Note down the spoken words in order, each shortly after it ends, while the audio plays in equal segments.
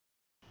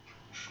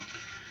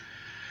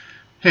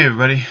Hey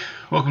everybody,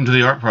 welcome to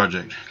the Art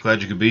Project.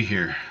 Glad you could be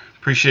here.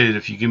 Appreciate it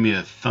if you give me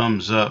a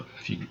thumbs up,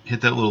 if you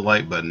hit that little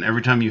like button.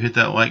 Every time you hit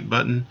that like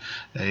button,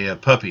 a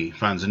puppy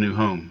finds a new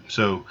home.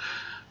 So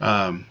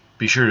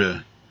be sure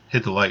to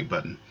hit the like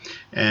button.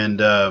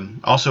 And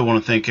also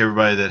want to thank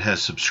everybody that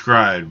has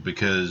subscribed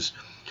because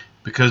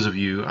of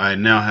you, I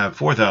now have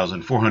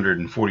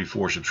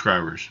 4,444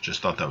 subscribers.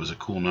 Just thought that was a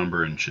cool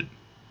number and should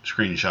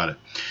screenshot it.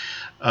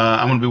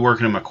 I'm going to be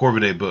working on my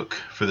Corvidae book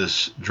for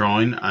this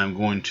drawing. I'm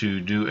going to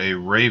do a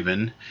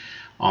raven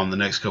on the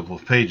next couple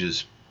of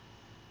pages.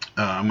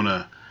 I'm going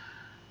to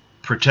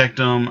protect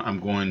them.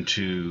 I'm going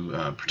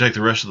to protect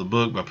the rest of the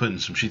book by putting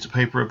some sheets of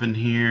paper up in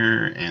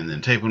here and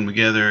then taping them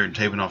together and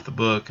taping off the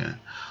book and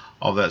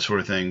all that sort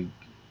of thing.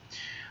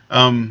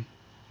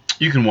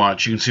 You can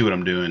watch, you can see what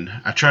I'm doing.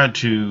 I tried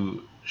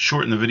to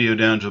shorten the video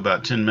down to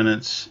about 10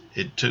 minutes.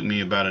 It took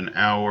me about an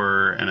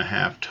hour and a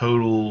half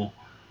total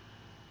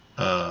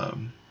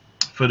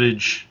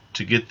footage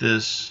to get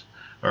this,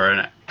 or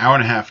an hour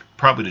and a half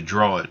probably to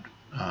draw it.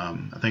 I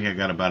think I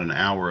got about an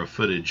hour of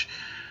footage.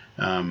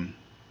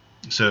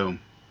 So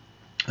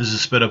this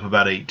is sped up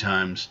about 8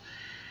 times,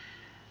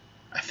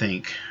 I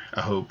think, I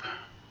hope.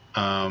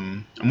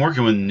 I'm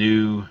working with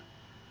new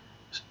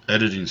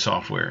editing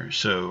software,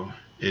 so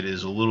it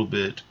is a little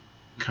bit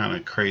kind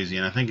of crazy,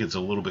 and I think it's a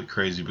little bit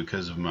crazy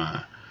because of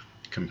my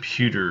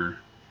computer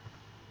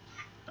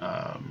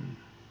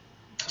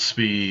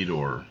speed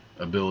or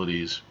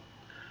abilities.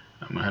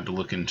 I'm going to have to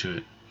look into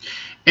it.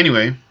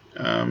 Anyway,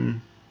 I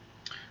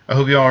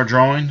hope you all are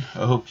drawing.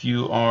 I hope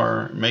you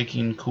are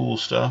making cool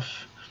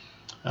stuff.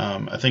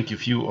 I think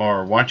if you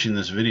are watching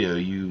this video,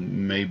 you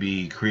may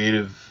be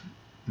creatively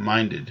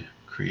minded,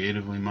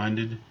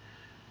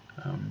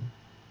 a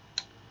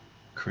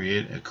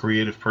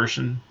creative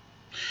person.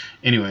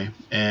 Anyway,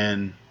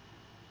 and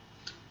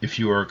if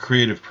you are a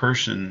creative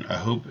person, I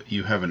hope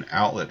you have an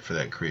outlet for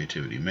that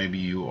creativity. Maybe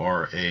you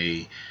are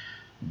a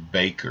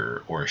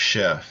baker or a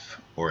chef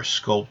or a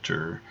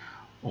sculptor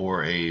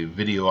or a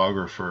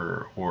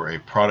videographer or a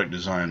product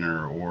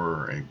designer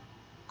or a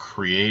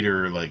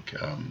creator, like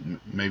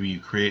maybe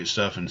you create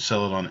stuff and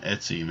sell it on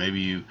Etsy.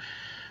 Maybe you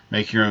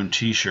make your own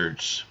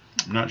t-shirts.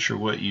 I'm not sure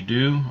what you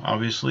do,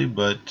 obviously,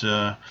 but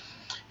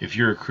if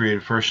you're a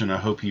creative person, I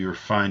hope you're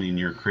finding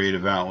your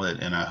creative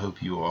outlet, and I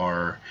hope you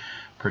are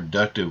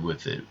productive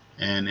with it.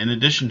 And in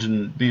addition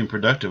to being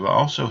productive, I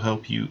also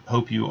hope you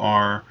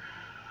are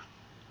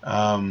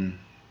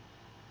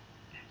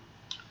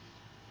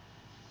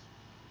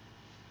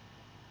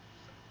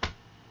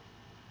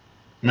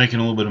making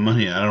a little bit of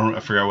money. I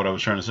forgot what I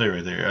was trying to say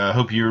right there. I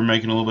hope you're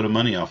making a little bit of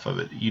money off of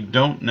it. You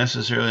don't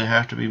necessarily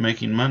have to be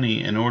making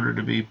money in order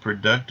to be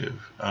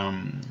productive.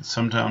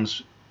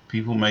 Sometimes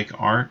people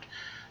make art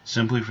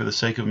simply for the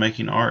sake of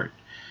making art.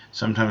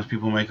 Sometimes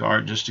people make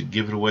art just to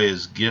give it away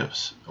as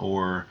gifts,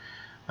 or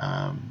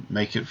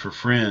make it for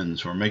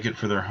friends, or make it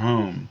for their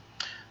home.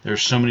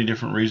 There's so many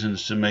different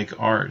reasons to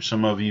make art.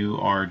 Some of you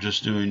are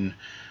just doing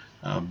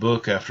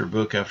book after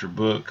book after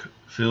book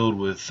filled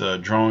with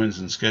drawings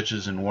and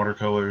sketches and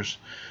watercolors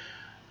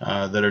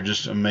that are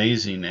just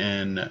amazing,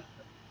 and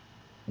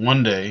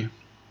one day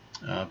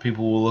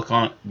people will look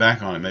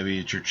back on it. Maybe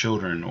it's your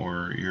children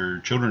or your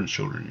children's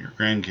children, your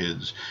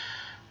grandkids.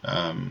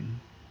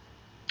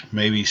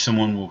 Maybe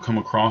someone will come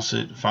across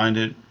it, find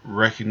it,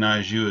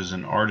 recognize you as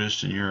an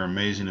artist and your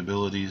amazing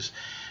abilities,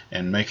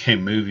 and make a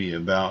movie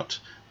about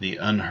the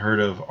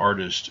unheard of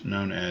artist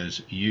known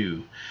as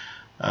you.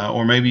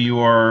 Or maybe you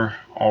are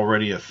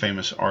already a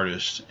famous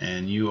artist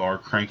and you are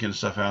cranking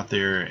stuff out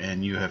there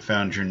and you have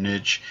found your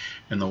niche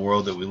in the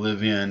world that we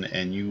live in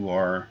and you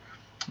are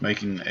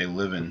making a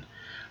living.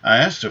 I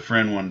asked a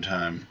friend one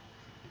time,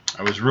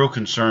 I was real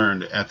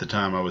concerned at the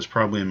time, I was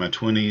probably in my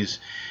 20s,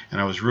 and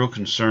I was real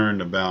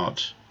concerned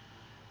about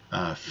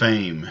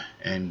fame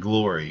and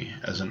glory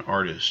as an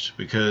artist,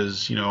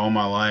 because all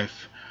my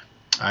life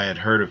I had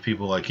heard of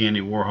people like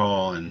Andy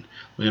Warhol and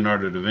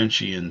Leonardo da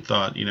Vinci and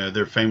thought,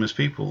 they're famous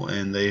people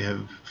and they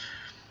have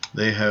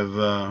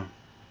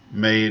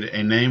made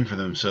a name for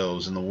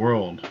themselves in the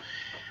world.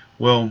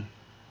 Well,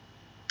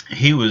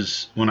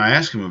 when I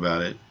asked him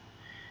about it,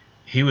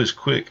 he was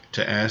quick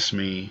to ask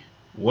me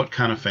what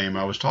kind of fame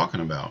I was talking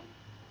about.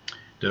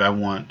 Did I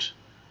want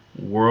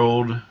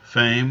world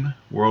fame,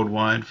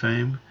 worldwide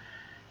fame,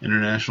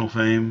 international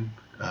fame,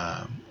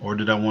 or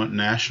did I want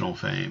national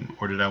fame,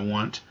 or did I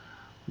want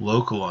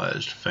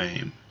localized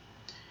fame?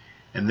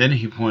 And then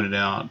he pointed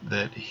out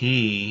that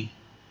he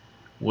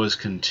was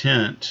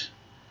content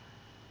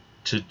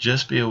to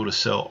just be able to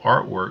sell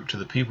artwork to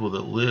the people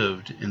that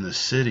lived in the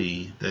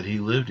city that he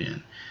lived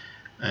in.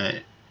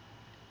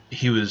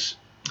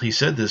 He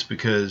said this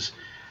because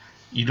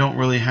you don't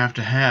really have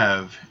to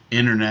have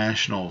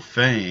international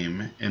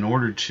fame in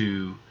order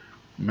to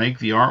make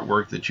the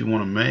artwork that you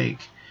want to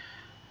make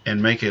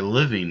and make a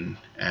living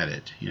at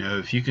it.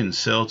 If you can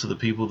sell to the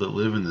people that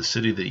live in the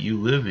city that you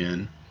live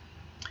in,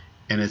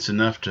 and it's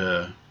enough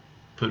to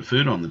put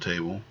food on the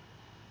table,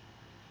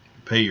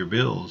 pay your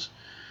bills,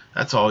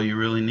 that's all you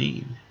really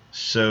need.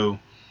 So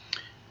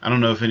I don't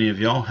know if any of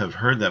y'all have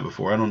heard that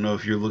before. I don't know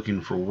if you're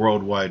looking for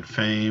worldwide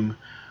fame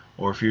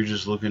or if you're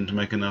just looking to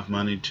make enough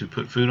money to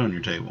put food on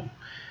your table.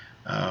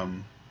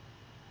 Um,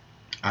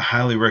 I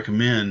highly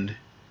recommend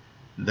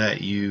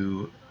that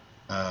you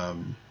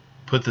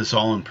put this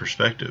all in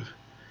perspective.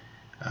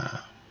 Uh,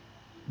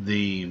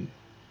 the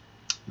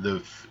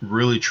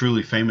really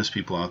truly famous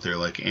people out there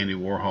like Andy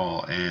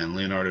Warhol and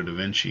Leonardo da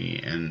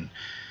Vinci and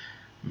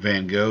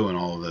Van Gogh and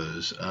all of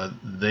those,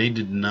 they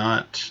did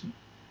not,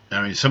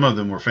 I mean, some of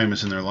them were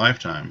famous in their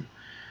lifetime,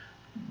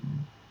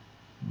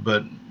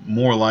 but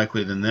more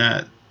likely than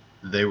that,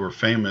 they were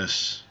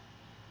famous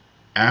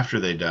after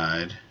they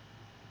died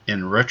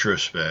in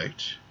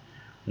retrospect,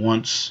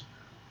 once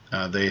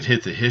they had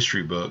hit the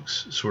history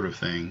books, sort of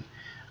thing,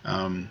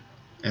 and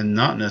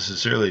not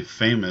necessarily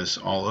famous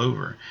all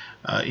over.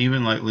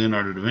 Even like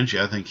Leonardo da Vinci,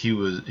 I think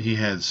he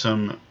had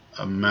some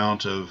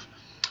amount of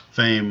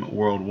fame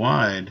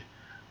worldwide,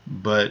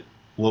 but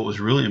what was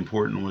really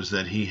important was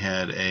that he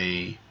had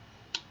a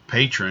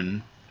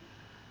patron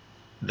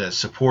that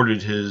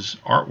supported his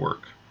artwork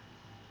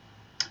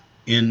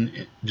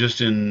in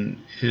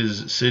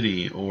his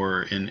city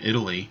or in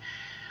Italy.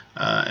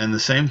 And the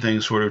same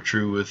thing sort of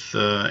true with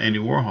Andy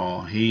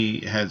Warhol. He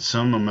had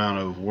some amount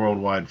of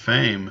worldwide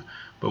fame,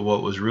 but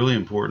what was really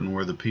important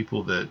were the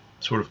people that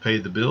sort of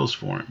paid the bills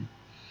for him.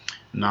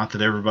 Not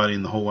that everybody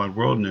in the whole wide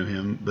world knew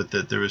him, but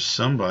that there was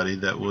somebody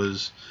that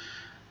was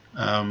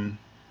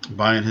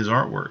buying his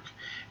artwork.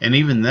 And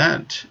even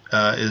that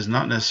is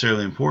not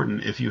necessarily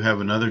important if you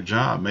have another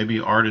job. Maybe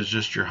art is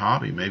just your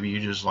hobby. Maybe you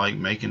just like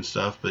making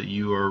stuff, but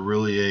you are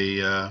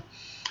really a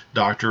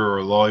doctor or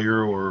a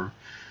lawyer or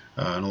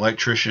an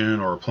electrician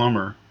or a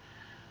plumber.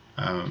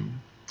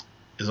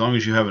 As long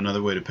as you have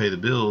another way to pay the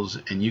bills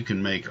and you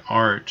can make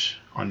art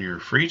on your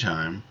free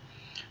time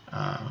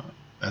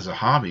as a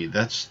hobby,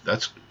 that's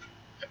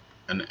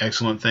an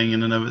excellent thing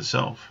in and of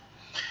itself.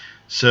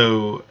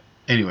 So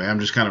anyway, I'm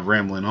just kind of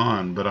rambling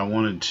on, but I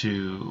wanted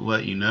to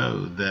let you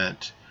know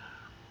that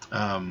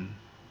I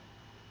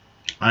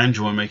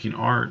enjoy making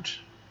art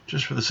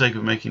just for the sake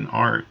of making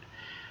art.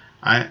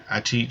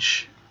 I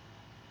teach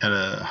at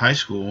a high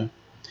school,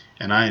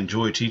 and I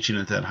enjoy teaching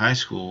at that high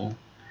school,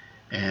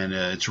 and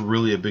it's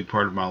really a big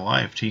part of my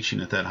life, teaching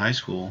at that high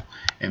school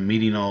and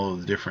meeting all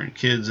of the different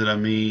kids that I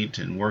meet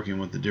and working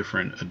with the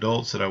different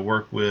adults that I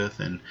work with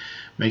and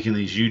making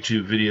these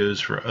YouTube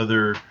videos for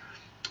other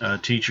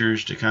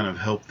teachers to kind of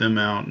help them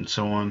out and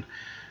so on.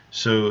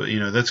 So, you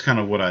know, that's kind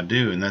of what I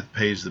do, and that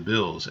pays the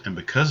bills. And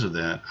because of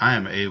that, I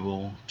am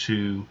able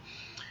to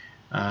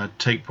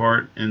take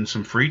part in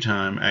some free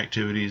time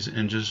activities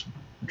and just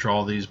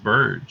draw these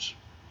birds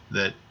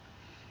that,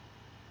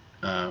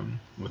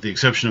 with the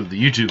exception of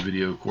the YouTube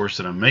video, of course,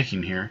 that I'm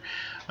making here,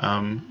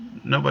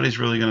 nobody's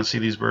really going to see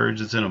these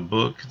birds. It's in a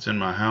book, it's in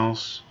my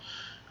house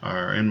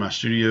or in my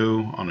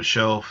studio on a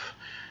shelf,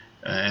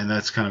 and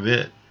that's kind of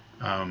it.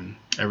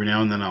 Every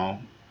now and then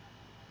I'll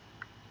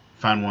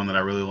find one that I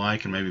really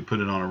like and maybe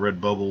put it on a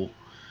Redbubble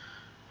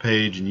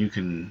page, and you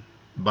can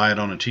buy it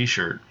on a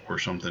t-shirt or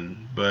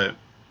something. But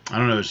I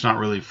don't know, it's not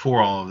really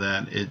for all of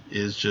that. It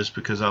is just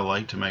because I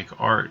like to make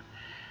art.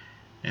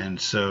 And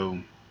so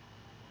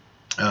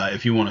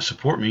if you want to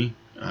support me,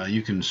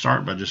 you can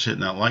start by just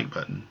hitting that like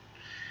button.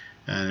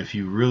 And if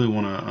you really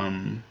want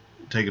to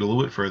take it a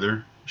little bit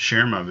further,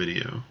 share my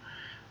video.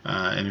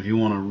 And if you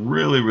want to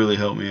really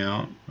help me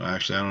out,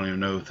 actually I don't even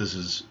know if this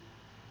is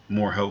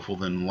more helpful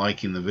than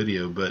liking the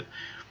video, but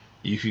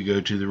you could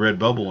go to the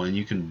Redbubble and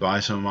you can buy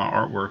some of my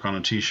artwork on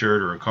a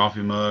t-shirt or a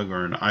coffee mug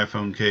or an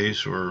iPhone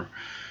case or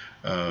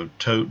a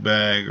tote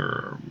bag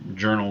or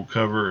journal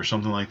cover or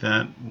something like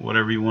that.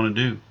 Whatever you want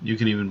to do. You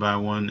can even buy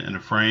one in a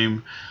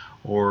frame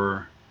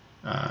or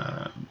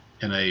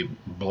in a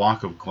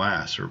block of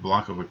glass or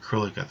block of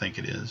acrylic, I think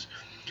it is.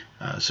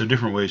 So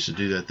different ways to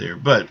do that there.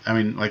 But I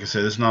mean, like I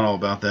said, it's not all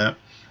about that.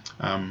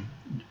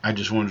 I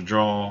just wanted to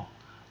draw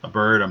a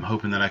bird. I'm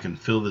hoping that I can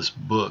fill this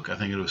book. I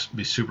think it would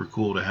be super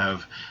cool to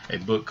have a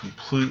book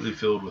completely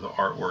filled with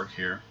artwork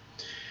here.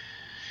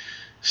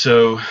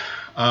 So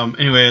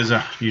anyway, as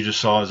you just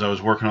saw, as I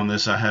was working on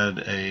this, I had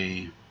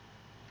a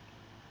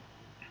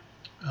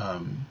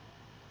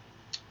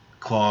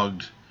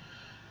clogged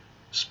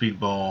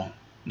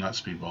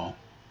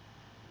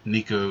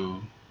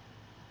Nico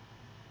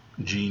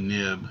G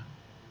nib,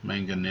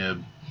 manga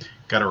nib.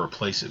 Got to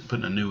replace it,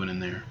 putting a new one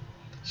in there.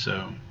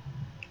 So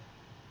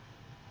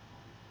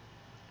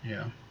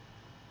yeah.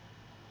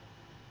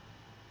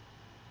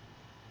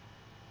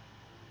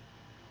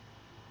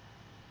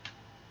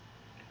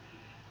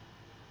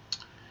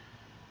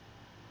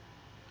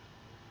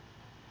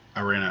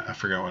 I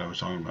forgot what I was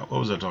talking about. What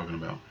was I talking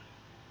about?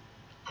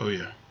 Oh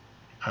yeah,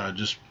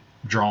 just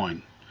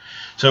drawing.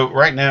 So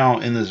right now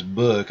in this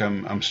book,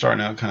 I'm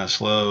starting out kind of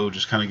slow,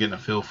 just kind of getting a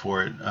feel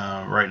for it.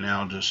 Right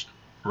now, just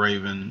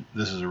raven.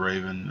 This is a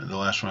raven. The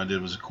last one I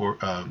did was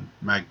a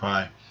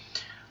magpie.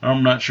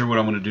 I'm not sure what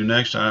I'm going to do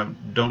next. I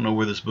don't know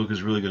where this book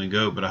is really going to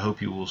go, but I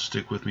hope you will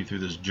stick with me through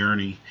this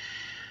journey.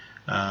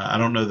 I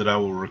don't know that I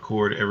will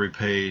record every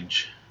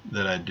page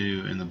that I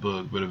do in the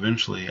book, but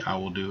eventually I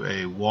will do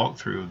a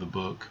walkthrough of the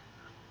book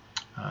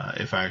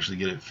if I actually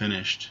get it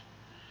finished.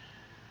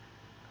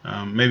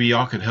 Maybe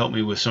y'all could help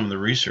me with some of the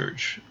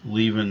research.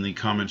 Leave in the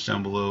comments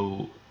down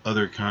below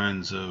other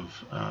kinds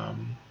of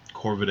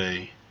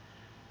corvidae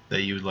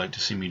that you would like to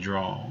see me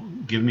draw.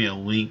 Give me a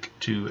link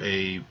to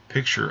a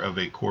picture of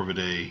a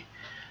corvidae,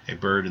 a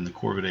bird in the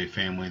corvidae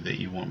family that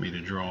you want me to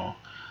draw.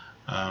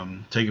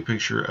 Take a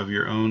picture of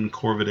your own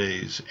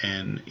corvidaes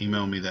and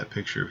email me that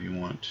picture if you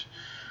want.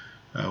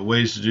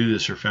 Ways to do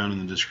this are found in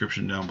the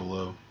description down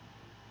below.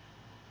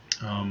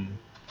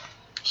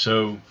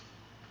 So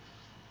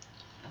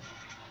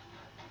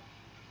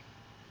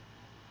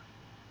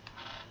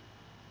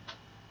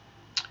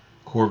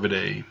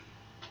corvidae.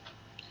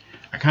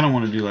 I kind of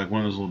want to do like one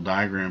of those little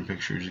diagram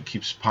pictures. It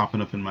keeps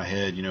popping up in my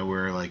head, you know,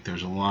 where like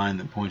there's a line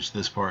that points to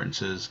this part and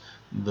says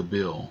the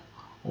bill,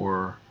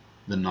 or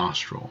the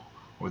nostril,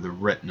 or the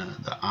retina,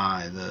 the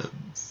eye, the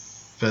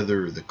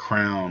feather, the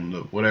crown,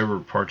 the whatever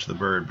parts of the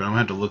bird. But I'm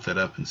going to have to look that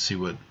up and see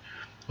what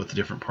the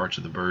different parts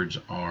of the birds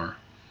are.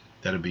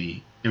 That'll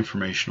be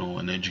informational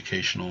and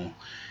educational,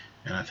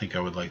 and I think I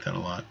would like that a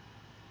lot.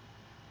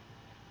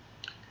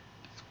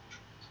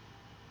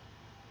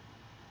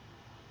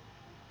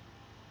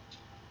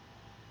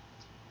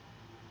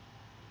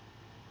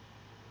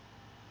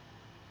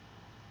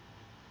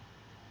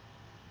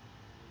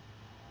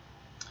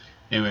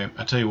 Anyway,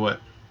 I tell you what,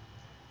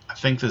 I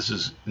think this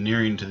is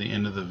nearing to the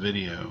end of the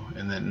video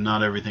and that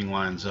not everything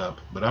lines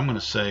up, but I'm going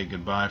to say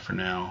goodbye for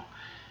now,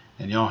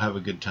 and y'all have a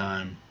good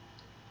time.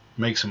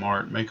 Make some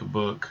art, make a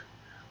book.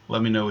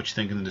 Let me know what you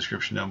think in the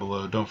description down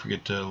below. Don't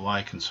forget to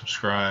like and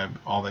subscribe,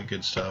 all that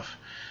good stuff.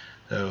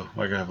 So,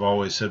 like I've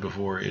always said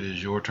before, it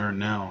is your turn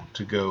now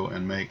to go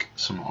and make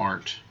some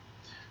art.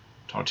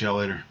 Talk to y'all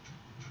later.